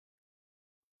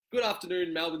Good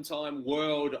afternoon, Melbourne time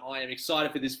world. I am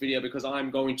excited for this video because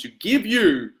I'm going to give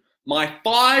you my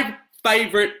 5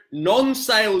 favorite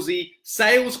non-salesy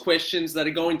sales questions that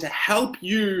are going to help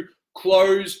you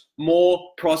close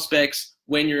more prospects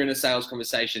when you're in a sales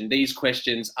conversation. These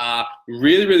questions are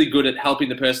really good at helping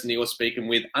the person that you're speaking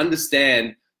with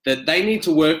understand that they need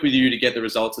to work with you to get the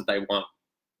results that they want.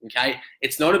 Okay?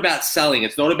 It's not about selling.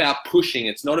 It's not about pushing.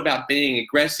 It's not about being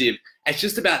aggressive. It's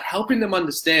just about helping them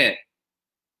understand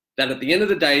that at the end of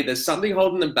the day, there's something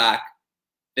holding them back.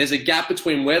 There's a gap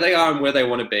between where they are and where they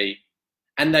want to be,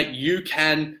 and that you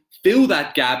can fill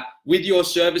that gap with your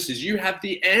services. You have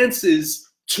the answers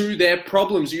to their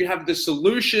problems. You have the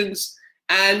solutions,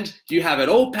 and you have it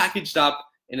all packaged up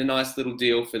in a nice little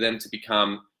deal for them to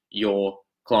become your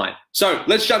client. So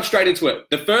let's jump straight into it.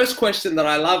 The first question that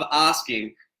I love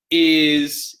asking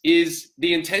is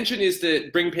the intention is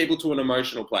to bring people to an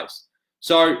emotional place.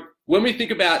 So when we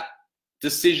think about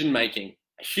decision making,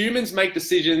 humans make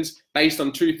decisions based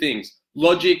on 2 things: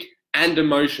 logic and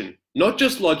emotion. Not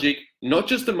just logic, not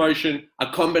just emotion,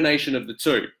 a combination of the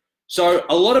 2. So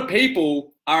a lot of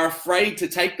people are afraid to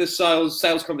take the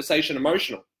sales conversation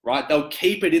emotional, right? They'll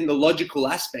keep it in the logical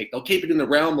aspect. They'll keep it in the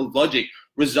realm of logic.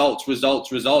 Results. This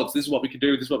is what we can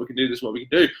do. This is what we can do. This is what we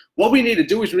can do. What we need to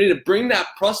do is we need to bring that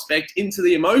prospect into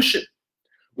the emotion.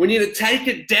 We need to take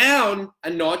it down a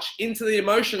notch into the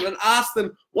emotion and ask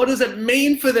them, what does it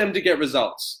mean for them to get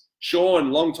results?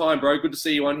 Sean, long time, bro. Good to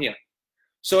see you on here.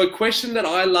 So a question that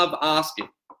I love asking,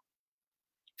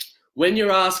 when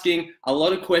you're asking a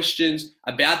lot of questions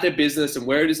about their business and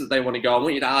where it is that they want to go, I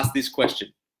want you to ask this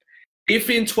question. If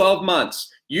in 12 months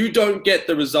you don't get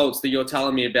the results that you're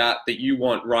telling me about that you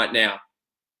want right now,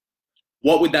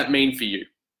 what would that mean for you?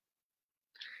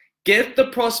 Get the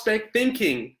prospect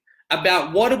thinking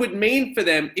about what it would mean for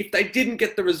them if they didn't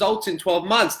get the results in 12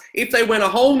 months. If they went a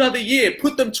whole nother year,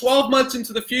 put them 12 months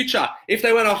into the future. If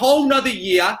they went a whole nother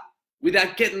year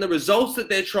without getting the results that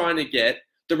they're trying to get,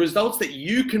 the results that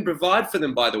you can provide for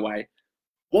them, by the way,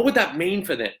 what would that mean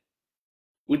for them?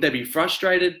 Would they be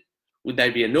frustrated? Would they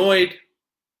be annoyed?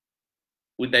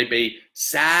 Would they be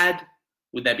sad?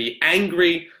 Would they be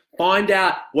angry? Find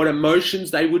out what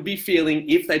emotions they would be feeling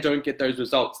if they don't get those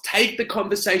results. Take the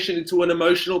conversation into an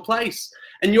emotional place.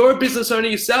 And you're a business owner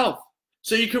yourself,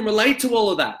 so you can relate to all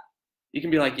of that. You can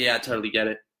be like, yeah, I totally get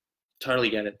it. Totally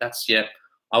get it. Yeah,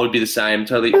 I would be the same.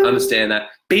 Totally understand that.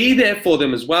 Be there for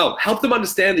them as well. Help them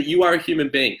understand that you are a human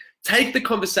being. Take the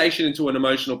conversation into an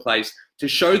emotional place to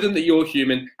show them that you're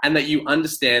human and that you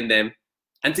understand them,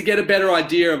 and to get a better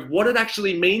idea of what it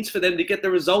actually means for them to get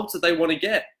the results that they want to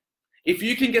get. If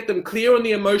you can get them clear on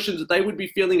the emotions that they would be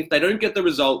feeling if they don't get the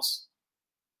results,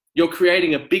 you're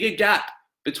creating a bigger gap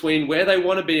between where they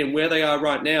want to be and where they are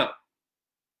right now.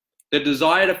 The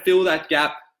desire to fill that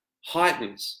gap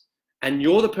heightens, and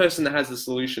you're the person that has the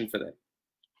solution for them.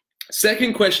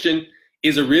 Second question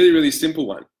is a really simple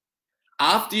one.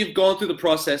 After you've gone through the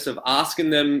process of asking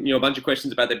them, a bunch of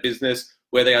questions about their business,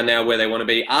 where they are now, where they want to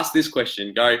be, ask this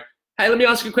question. Go, hey, let me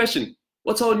ask you a question.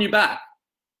 What's holding you back?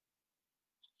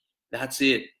 That's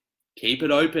it. Keep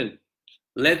it open.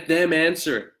 Let them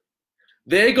answer it.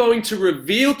 They're going to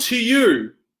reveal to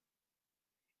you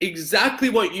exactly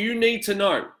what you need to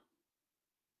know.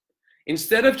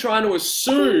 Instead of trying to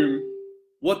assume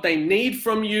what they need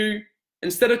from you,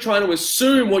 instead of trying to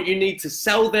assume what you need to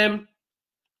sell them,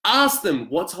 ask them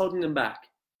what's holding them back.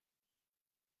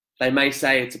 They may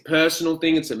say it's a personal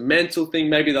thing, it's a mental thing.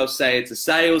 Maybe they'll say it's a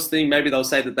sales thing. Maybe they'll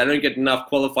say that they don't get enough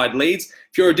qualified leads.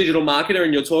 If you're a digital marketer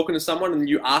and you're talking to someone and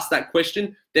you ask that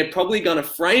question, they're probably going to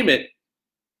frame it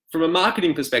from a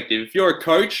marketing perspective. If you're a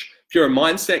coach, if you're a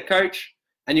mindset coach,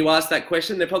 and you ask that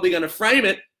question, they're probably going to frame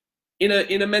it in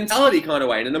a mentality kind of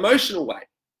way, in an emotional way.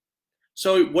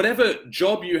 So whatever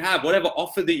job you have, whatever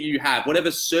offer that you have, whatever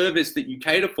service that you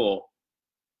cater for,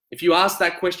 if you ask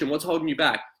that question, what's holding you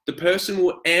back? The person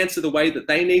will answer the way that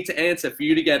they need to answer for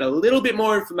you to get a little bit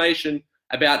more information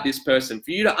about this person, for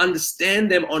you to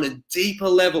understand them on a deeper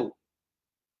level.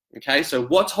 Okay, so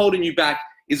what's holding you back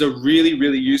is a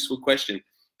really useful question.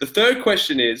 The third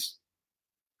question is,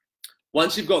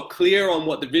 once you've got clear on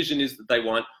what the vision is that they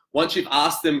want, once you've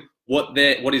asked them what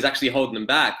is actually holding them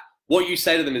back, what you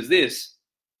say to them is this.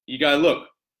 You go, look,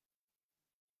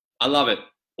 I love it.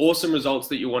 Awesome results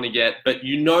that you want to get, but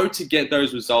to get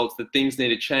those results that things need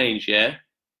to change, yeah?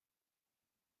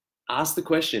 Ask the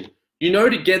question.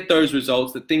 To get those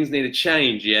results that things need to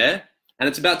change, yeah? And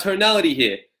it's about tonality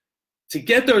here. To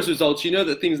get those results,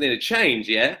 that things need to change,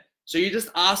 yeah? So you're just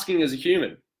asking as a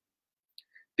human.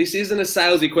 This isn't a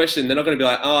salesy question. They're not going to be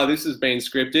like, oh, this has been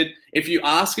scripted. If you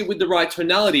ask it with the right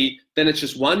tonality, then it's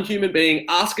just one human being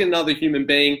asking another human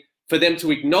being for them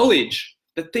to acknowledge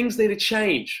that things need to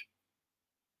change.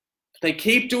 If they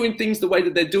keep doing things the way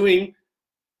that they're doing,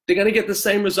 they're going to get the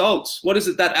same results. What is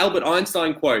it, that Albert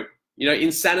Einstein quote? You know,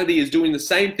 insanity is doing the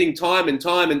same thing time and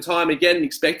time and time again and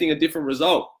expecting a different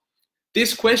result.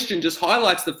 This question just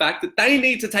highlights the fact that they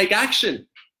need to take action.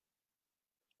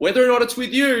 Whether or not it's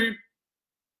with you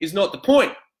is not the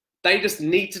point. They just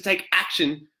need to take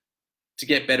action to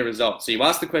get better results. So you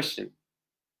ask the question.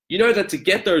 You know that to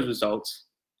get those results,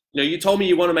 you know, you told me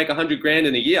you want to make 100 grand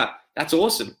in a year. That's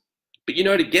awesome. But you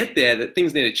know, to get there, that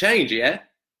things need to change, yeah?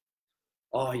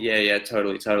 Oh, yeah,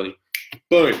 totally.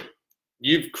 Boom.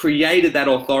 You've created that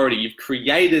authority. You've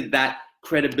created that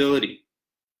credibility.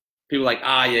 People are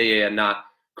like, nah,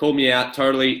 call me out,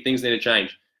 totally, things need to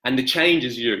change. And the change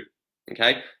is you,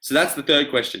 okay? So that's the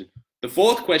third question. The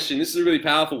fourth question, this is a really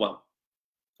powerful one.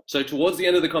 So towards the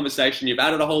end of the conversation, you've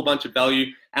added a whole bunch of value,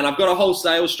 and I've got a whole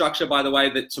sales structure, by the way,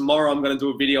 that tomorrow I'm going to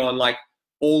do a video on like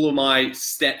all of my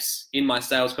steps in my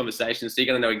sales conversation. So you're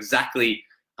going to know exactly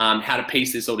how to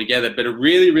piece this all together. But a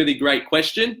really, really great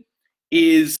question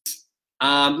is,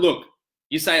 look,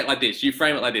 you say it like this, you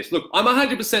frame it like this. Look, I'm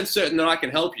 100% certain that I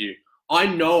can help you. I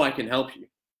know I can help you.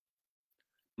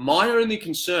 My only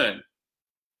concern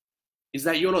is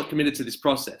that you're not committed to this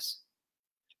process.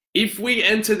 If we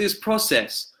enter this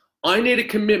process, I need a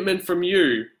commitment from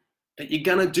you that you're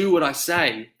going to do what I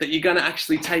say, that you're going to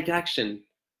actually take action,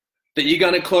 that you're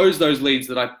going to close those leads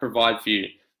that I provide for you,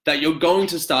 that you're going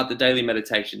to start the daily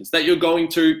meditations, that you're going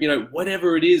to, you know,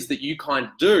 whatever it is that you kind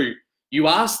of do, you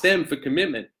ask them for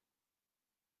commitment.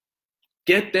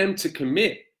 Get them to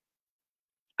commit.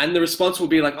 And the response will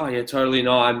be like, oh yeah, totally,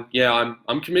 no,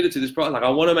 I'm committed to this project. Like, I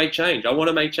want to make change. I want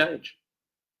to make change.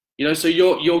 You know, so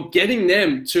you're getting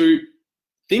them to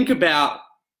think about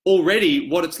already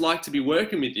what it's like to be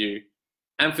working with you,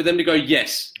 and for them to go,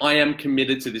 yes, I am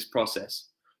committed to this process.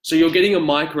 So you're getting a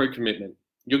micro commitment.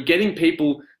 You're getting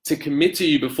people to commit to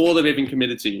you before they've even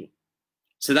committed to you.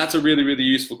 So that's a really, really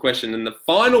useful question. And the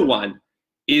final one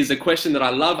is a question that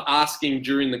I love asking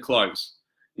during the close.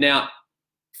 Now,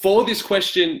 for this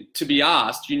question to be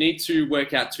asked, you need to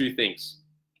work out two things.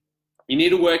 You need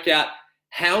to work out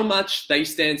how much they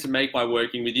stand to make by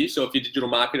working with you. So if you're a digital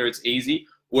marketer, it's easy.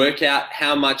 Work out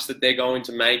how much that they're going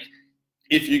to make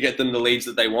if you get them the leads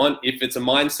that they want. If it's a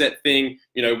mindset thing,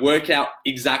 you know, work out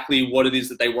exactly what it is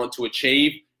that they want to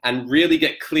achieve and really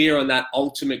get clear on that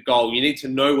ultimate goal. You need to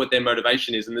know what their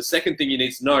motivation is. And the second thing you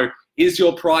need to know is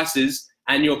your prices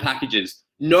and your packages.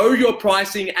 Know your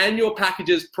pricing and your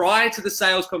packages prior to the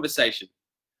sales conversation.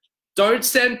 Don't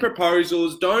send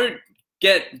proposals. Don't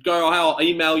go, I'll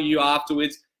email you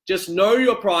afterwards. Just know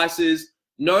your prices,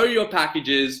 know your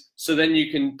packages, so then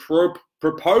you can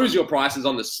propose your prices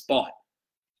on the spot.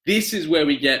 This is where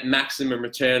we get maximum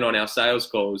return on our sales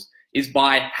calls, is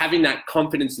by having that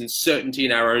confidence and certainty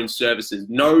in our own services.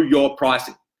 Know your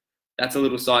pricing. That's a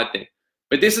little side thing.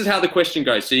 But this is how the question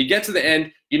goes. So you get to the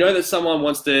end, you know that someone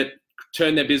wants to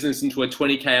turn their business into a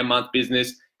 20K a month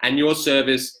business, and your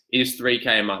service is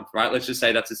 3K a month, right? Let's just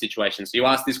say that's the situation. So you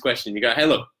ask this question, you go, hey,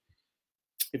 look,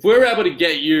 if we're able to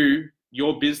get you,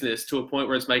 your business, to a point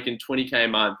where it's making 20K a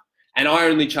month, and I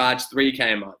only charge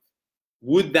 3K a month,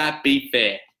 would that be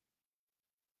fair?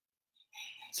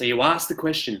 So you ask the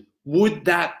question, would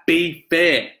that be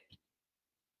fair?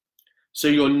 So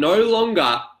you're no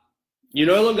longer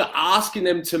asking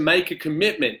them to make a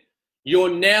commitment. You're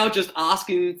now just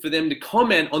asking for them to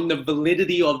comment on the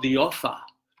validity of the offer.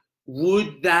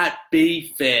 Would that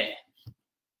be fair?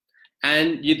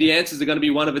 And the answers are going to be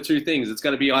one of the two things. It's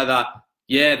going to be either,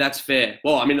 yeah, that's fair.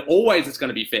 Well, I mean, always it's going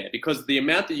to be fair, because the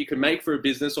amount that you can make for a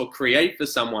business or create for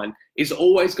someone is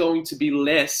always going to be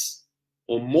less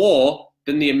or more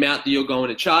than the amount that you're going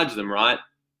to charge them, right?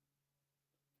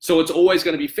 So it's always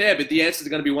going to be fair, but the answers are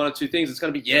going to be one of two things. It's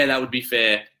going to be, yeah, that would be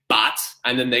fair, but,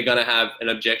 and then they're going to have an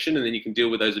objection, and then you can deal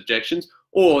with those objections.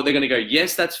 Or they're going to go,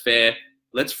 yes, that's fair.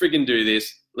 Let's friggin' do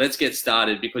this. Let's get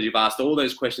started, because you've asked all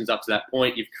those questions up to that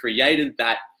point. You've created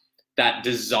that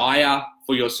desire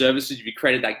for your services. You've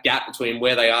created that gap between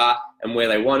where they are and where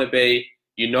they want to be.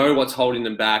 You know what's holding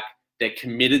them back. They're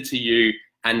committed to you,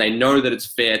 and they know that it's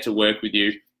fair to work with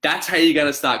you. That's how you're going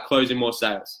to start closing more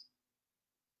sales.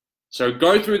 So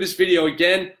go through this video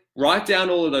again, write down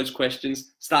all of those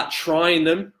questions, start trying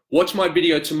them. Watch my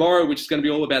video tomorrow, which is going to be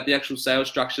all about the actual sales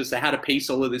structure, so how to piece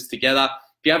all of this together.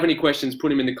 If you have any questions, put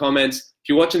them in the comments. If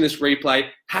you're watching this replay,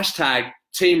 hashtag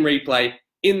Team Replay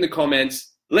in the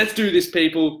comments. Let's do this,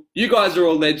 people. You guys are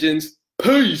all legends.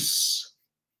 Peace.